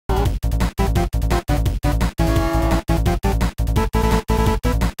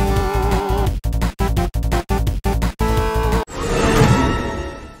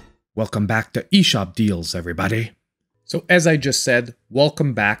Welcome back to eSHOP Deals, everybody. So as I just said,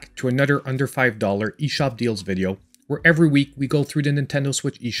 welcome back to another under $5 eSHOP Deals video, where every week we go through the Nintendo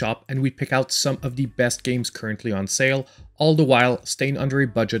Switch eShop and we pick out some of the best games currently on sale, all the while staying under a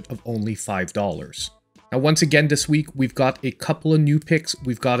budget of only $5. Now once again this week, we've got a couple of new picks,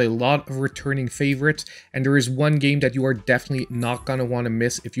 we've got a lot of returning favorites, and there is one game that you are definitely not going to want to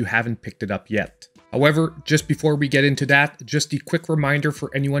miss if you haven't picked it up yet. However, just before we get into that, just a quick reminder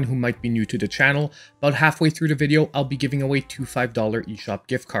for anyone who might be new to the channel, about halfway through the video, I'll be giving away two $5 eShop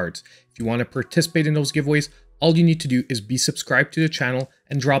gift cards. If you want to participate in those giveaways, all you need to do is be subscribed to the channel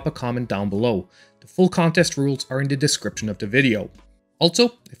and drop a comment down below. The full contest rules are in the description of the video.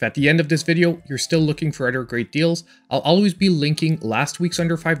 Also, if at the end of this video you're still looking for other great deals, I'll always be linking last week's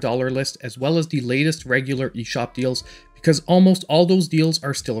under $5 list as well as the latest regular eShop deals, because almost all those deals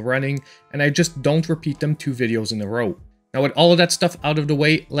are still running and I just don't repeat them 2 videos in a row. Now with all of that stuff out of the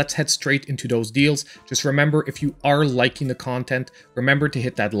way, let's head straight into those deals. Just remember, if you are liking the content, remember to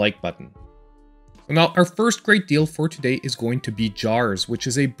hit that like button. So now our first great deal for today is going to be Jars, which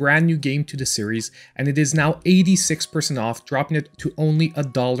is a brand new game to the series, and it is now 86% off, dropping it to only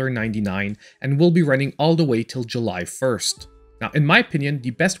 $1.99 and will be running all the way till July 1st. Now, in my opinion, the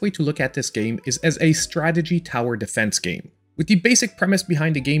best way to look at this game is as a strategy tower defense game, with the basic premise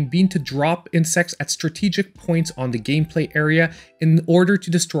behind the game being to drop insects at strategic points on the gameplay area in order to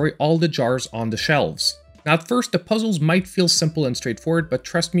destroy all the jars on the shelves. Now, at first, the puzzles might feel simple and straightforward, but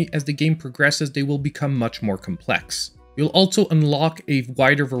trust me, as the game progresses, they will become much more complex. You'll also unlock a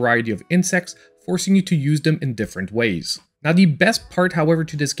wider variety of insects, forcing you to use them in different ways. Now, the best part, however,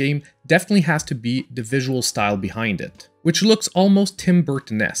 to this game definitely has to be the visual style behind it, which looks almost Tim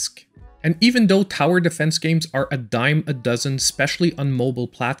Burton-esque. And even though tower defense games are a dime a dozen, especially on mobile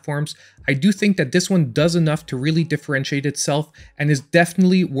platforms, I do think that this one does enough to really differentiate itself and is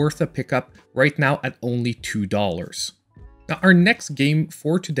definitely worth a pickup right now at only $2. Now, our next game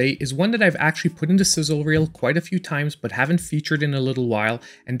for today is one that I've actually put into sizzle reel quite a few times but haven't featured in a little while,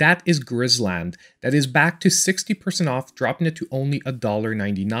 and that is Grizzland. That is back to 60% off, dropping it to only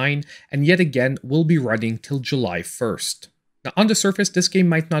 $1.99, and yet again will be running till July 1st. Now on the surface, this game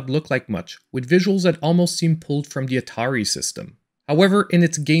might not look like much, with visuals that almost seem pulled from the Atari system. However, in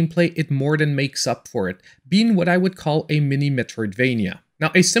its gameplay, it more than makes up for it, being what I would call a mini Metroidvania.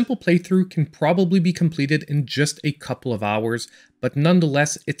 Now, a simple playthrough can probably be completed in just a couple of hours, but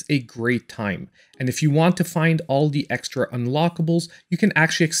nonetheless, it's a great time. And if you want to find all the extra unlockables, you can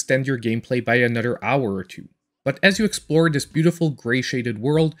actually extend your gameplay by another hour or two. But as you explore this beautiful gray shaded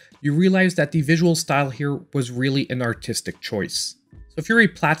world, you realize that the visual style here was really an artistic choice. So if you're a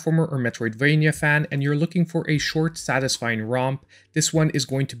platformer or Metroidvania fan and you're looking for a short, satisfying romp, this one is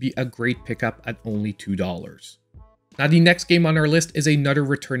going to be a great pickup at only $2. Now the next game on our list is another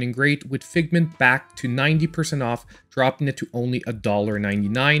returning great, with Figment back to 90% off, dropping it to only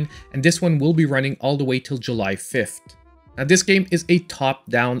 $1.99, and this one will be running all the way till July 5th. Now this game is a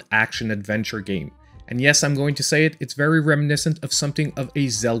top-down action-adventure game, and yes, I'm going to say it, it's very reminiscent of something of a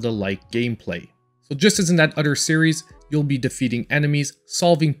Zelda-like gameplay. So just as in that other series, you'll be defeating enemies,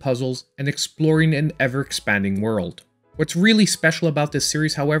 solving puzzles, and exploring an ever-expanding world. What's really special about this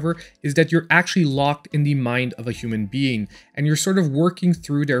series, however, is that you're actually locked in the mind of a human being, and you're sort of working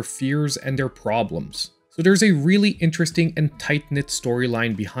through their fears and their problems. So there's a really interesting and tight-knit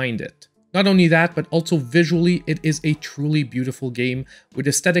storyline behind it. Not only that, but also visually, it is a truly beautiful game with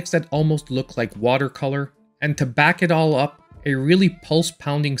aesthetics that almost look like watercolor, and to back it all up, a really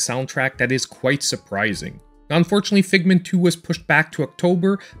pulse-pounding soundtrack that is quite surprising. Now, unfortunately, Figment 2 was pushed back to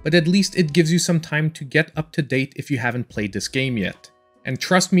October, but at least it gives you some time to get up to date if you haven't played this game yet. And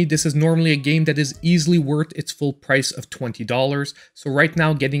trust me, this is normally a game that is easily worth its full price of $20, so right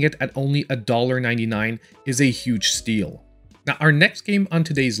now getting it at only $1.99 is a huge steal. Now, our next game on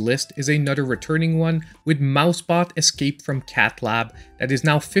today's list is another returning one, with Mousebot Escape from Cat Lab, that is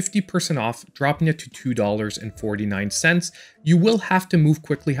now 50% off, dropping it to $2.49. You will have to move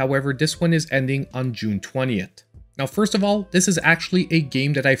quickly, however, this one is ending on June 20th. Now, first of all, this is actually a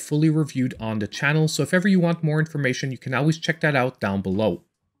game that I fully reviewed on the channel, so if ever you want more information, you can always check that out down below.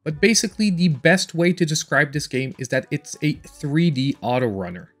 But basically, the best way to describe this game is that it's a 3D auto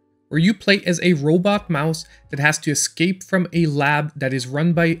runner, where you play as a robot mouse that has to escape from a lab that is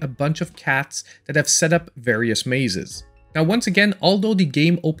run by a bunch of cats that have set up various mazes. Now once again, although the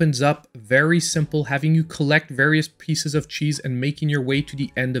game opens up very simple, having you collect various pieces of cheese and making your way to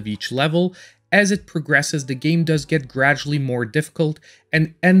the end of each level, as it progresses, the game does get gradually more difficult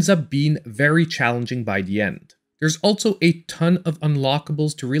and ends up being very challenging by the end. There's also a ton of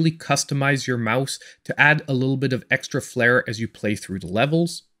unlockables to really customize your mouse to add a little bit of extra flair as you play through the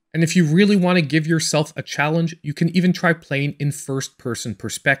levels. And if you really want to give yourself a challenge, you can even try playing in first-person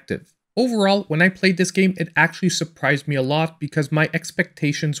perspective. Overall, when I played this game, it actually surprised me a lot because my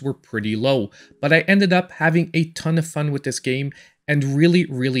expectations were pretty low, but I ended up having a ton of fun with this game and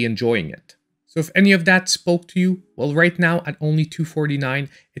really enjoying it. So if any of that spoke to you, well, right now at only $2.49,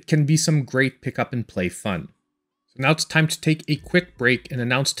 it can be some great pick up and play fun. So now it's time to take a quick break and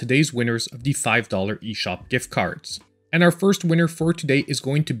announce today's winners of the $5 eShop gift cards. And our first winner for today is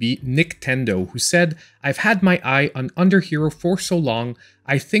going to be Nintendo, who said, "I've had my eye on Underhero for so long,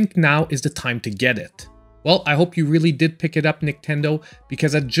 I think now is the time to get it." Well, I hope you really did pick it up, Nintendo,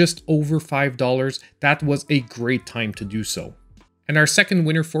 because at just over $5, that was a great time to do so. And our second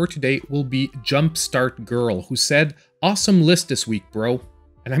winner for today will be Jumpstart Girl, who said, "Awesome list this week, bro."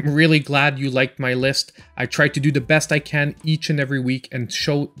 And I'm really glad you liked my list. I try to do the best I can each and every week and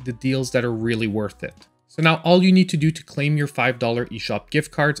show the deals that are really worth it. So now all you need to do to claim your $5 eShop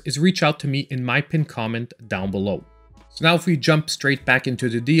gift cards is reach out to me in my pinned comment down below. So now if we jump straight back into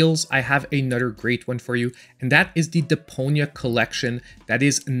the deals, I have another great one for you, and that is the Deponia collection that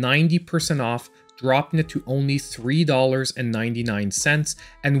is 90% off, dropping it to only $3.99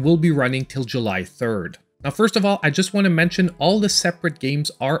 and will be running till July 3rd. Now, first of all, I just want to mention all the separate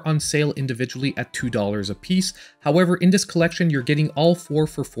games are on sale individually at $2 a piece. However, in this collection, you're getting all four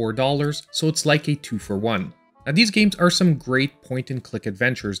for $4, so it's like a 2-for-1. Now, these games are some great point-and-click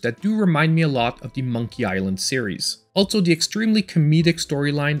adventures that do remind me a lot of the Monkey Island series. Also, the extremely comedic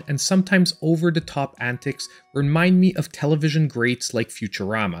storyline and sometimes over-the-top antics remind me of television greats like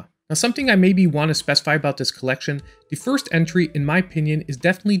Futurama. Now, something I maybe want to specify about this collection, the first entry, in my opinion, is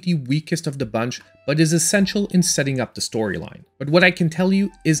definitely the weakest of the bunch, but is essential in setting up the storyline. But what I can tell you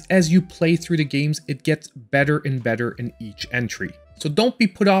is as you play through the games, it gets better and better in each entry. So don't be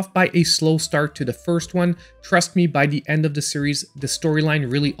put off by a slow start to the first one. Trust me, by the end of the series, the storyline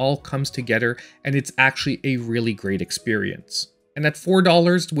really all comes together and it's actually a really great experience. And at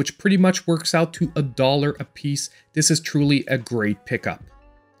 $4, which pretty much works out to $1 a piece, this is truly a great pickup.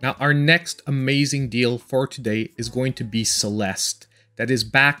 Now, our next amazing deal for today is going to be Celeste. That is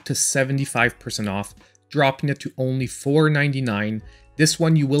back to 75% off, dropping it to only $4.99. This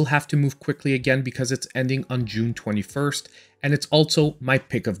one you will have to move quickly again because it's ending on June 21st, and it's also my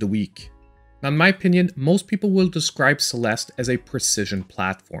pick of the week. Now, in my opinion, most people will describe Celeste as a precision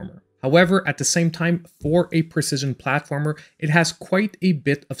platformer. However, at the same time, for a precision platformer, it has quite a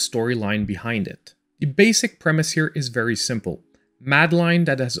bit of storyline behind it. The basic premise here is very simple. Madeline,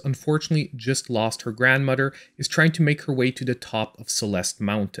 that has unfortunately just lost her grandmother, is trying to make her way to the top of Celeste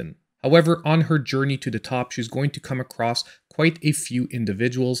Mountain. However, on her journey to the top, she's going to come across quite a few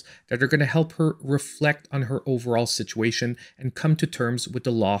individuals that are going to help her reflect on her overall situation and come to terms with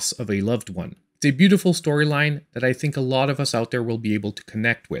the loss of a loved one. It's a beautiful storyline that I think a lot of us out there will be able to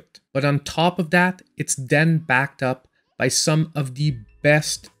connect with. But on top of that, it's then backed up by some of the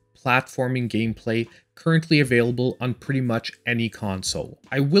best platforming gameplay currently available on pretty much any console.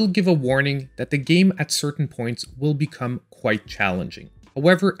 I will give a warning that the game at certain points will become quite challenging.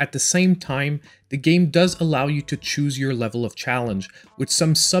 However, at the same time, the game does allow you to choose your level of challenge with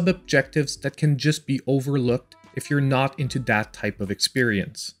some sub-objectives that can just be overlooked if you're not into that type of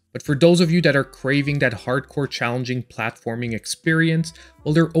experience. But for those of you that are craving that hardcore challenging platforming experience,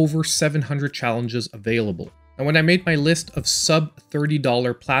 well, there are over 700 challenges available. Now, when I made my list of sub $30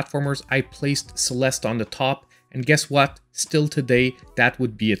 platformers, I placed Celeste on the top, and guess what? Still today, that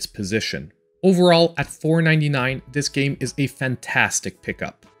would be its position. Overall, at $4.99, this game is a fantastic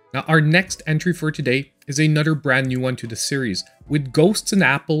pickup. Now, our next entry for today is another brand new one to the series, with Ghosts and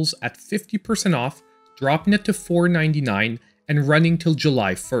Apples at 50% off, dropping it to $4.99 and running till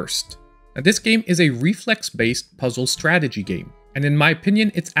July 1st. Now, this game is a reflex-based puzzle strategy game, and in my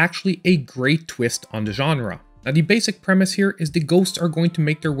opinion, it's actually a great twist on the genre. Now, the basic premise here is the ghosts are going to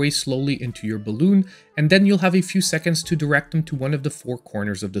make their way slowly into your balloon, and then you'll have a few seconds to direct them to one of the four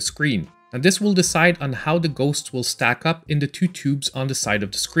corners of the screen. Now, this will decide on how the ghosts will stack up in the two tubes on the side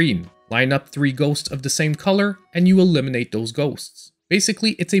of the screen. Line up 3 ghosts of the same color, and you eliminate those ghosts.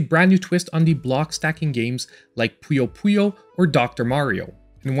 Basically, it's a brand new twist on the block stacking games like Puyo Puyo or Dr. Mario.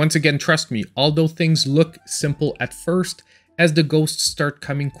 And once again, trust me, although things look simple at first, as the ghosts start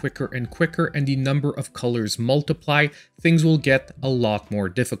coming quicker and quicker and the number of colors multiply, things will get a lot more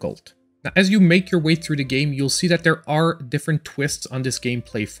difficult. Now, as you make your way through the game, you'll see that there are different twists on this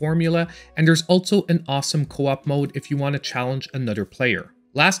gameplay formula, and there's also an awesome co-op mode if you want to challenge another player.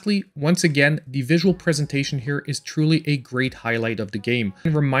 Lastly, once again, the visual presentation here is truly a great highlight of the game,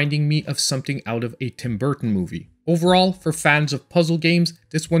 reminding me of something out of a Tim Burton movie. Overall, for fans of puzzle games,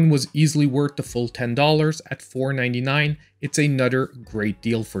 this one was easily worth the full $10 at $4.99. It's another great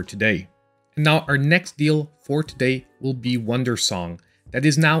deal for today. And now our next deal for today will be Wonder Song. That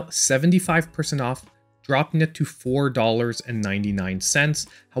is now 75% off, dropping it to $4.99.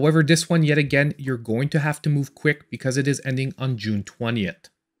 However, this one, yet again, you're going to have to move quick because it is ending on June 20th.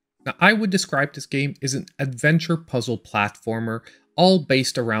 Now, I would describe this game as an adventure puzzle platformer, all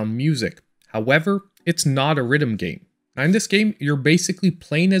based around music. However, it's not a rhythm game. Now, in this game, you're basically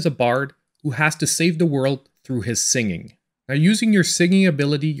playing as a bard who has to save the world through his singing. Now, using your singing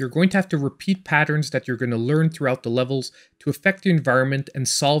ability, you're going to have to repeat patterns that you're going to learn throughout the levels to affect the environment and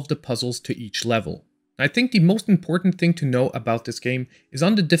solve the puzzles to each level. I think the most important thing to know about this game is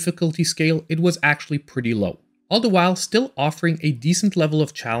on the difficulty scale, it was actually pretty low. All the while still offering a decent level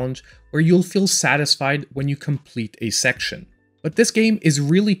of challenge where you'll feel satisfied when you complete a section. But this game is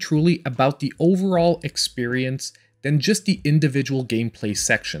really truly about the overall experience than just the individual gameplay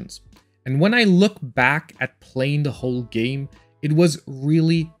sections. And when I look back at playing the whole game, it was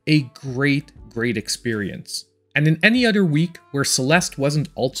really a great experience. And in any other week where Celeste wasn't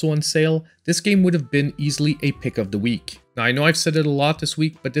also on sale, this game would have been easily a pick of the week. Now, I know I've said it a lot this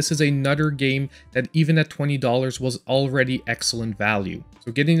week, but this is another game that even at $20 was already excellent value.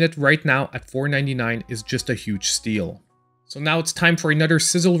 So getting it right now at $4.99 is just a huge steal. So now it's time for another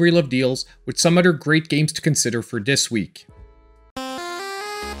sizzle reel of deals with some other great games to consider for this week.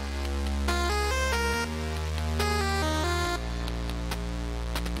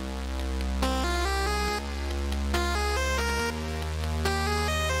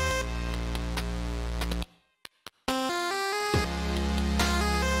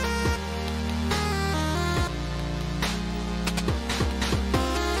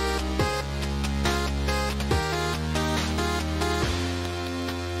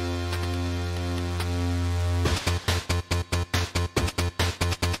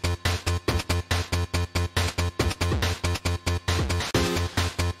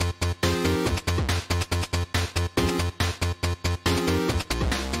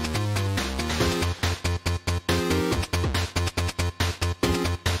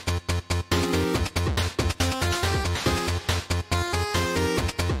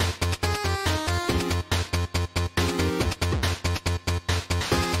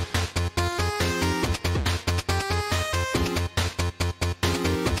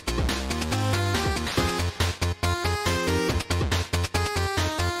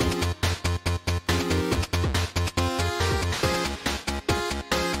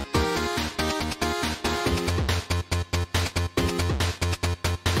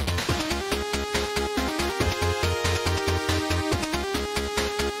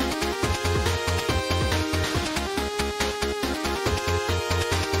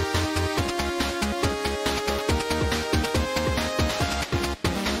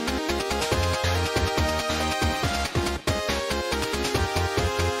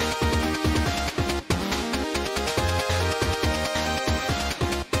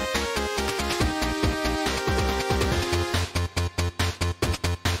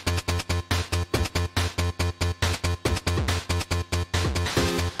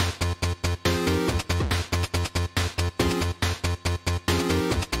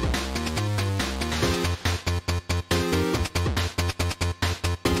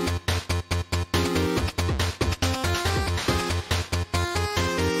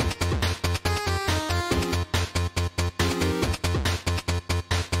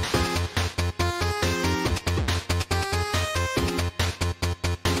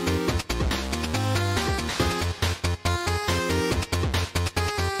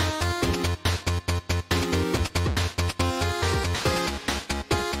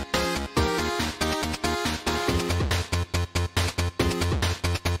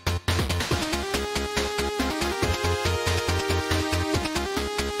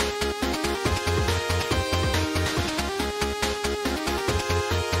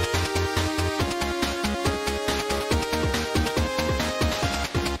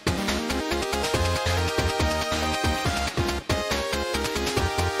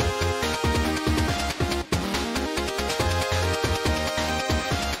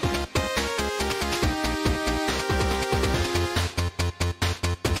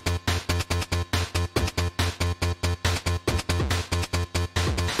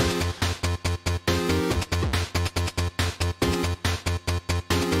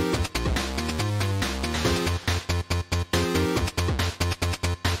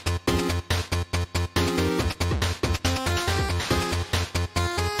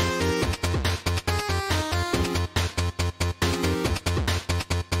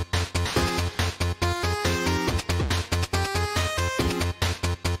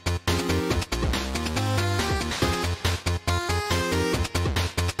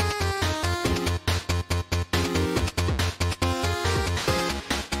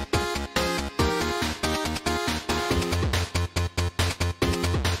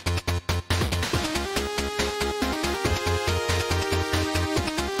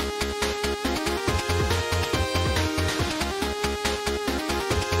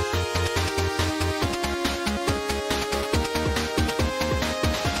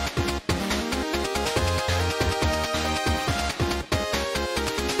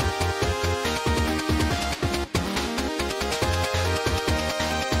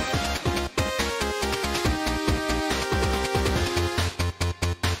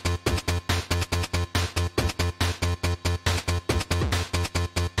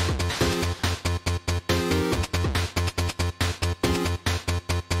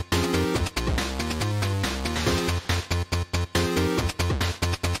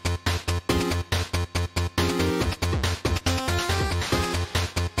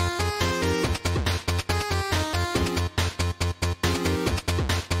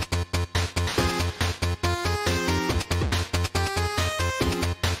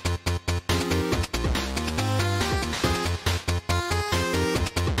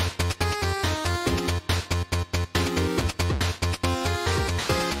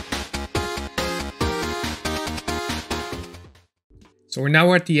 So we're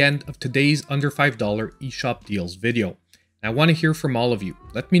now at the end of today's under $5 eShop deals video. And I want to hear from all of you.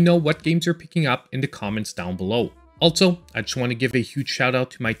 Let me know what games you're picking up in the comments down below. Also, I just want to give a huge shout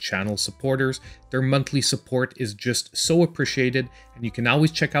out to my channel supporters. Their monthly support is just so appreciated, and you can always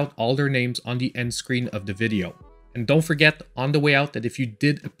check out all their names on the end screen of the video. And don't forget on the way out that if you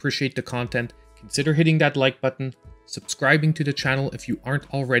did appreciate the content, consider hitting that like button, subscribing to the channel if you aren't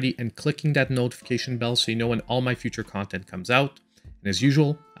already, and clicking that notification bell so you know when all my future content comes out. And as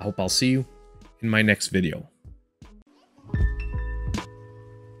usual, I hope I'll see you in my next video.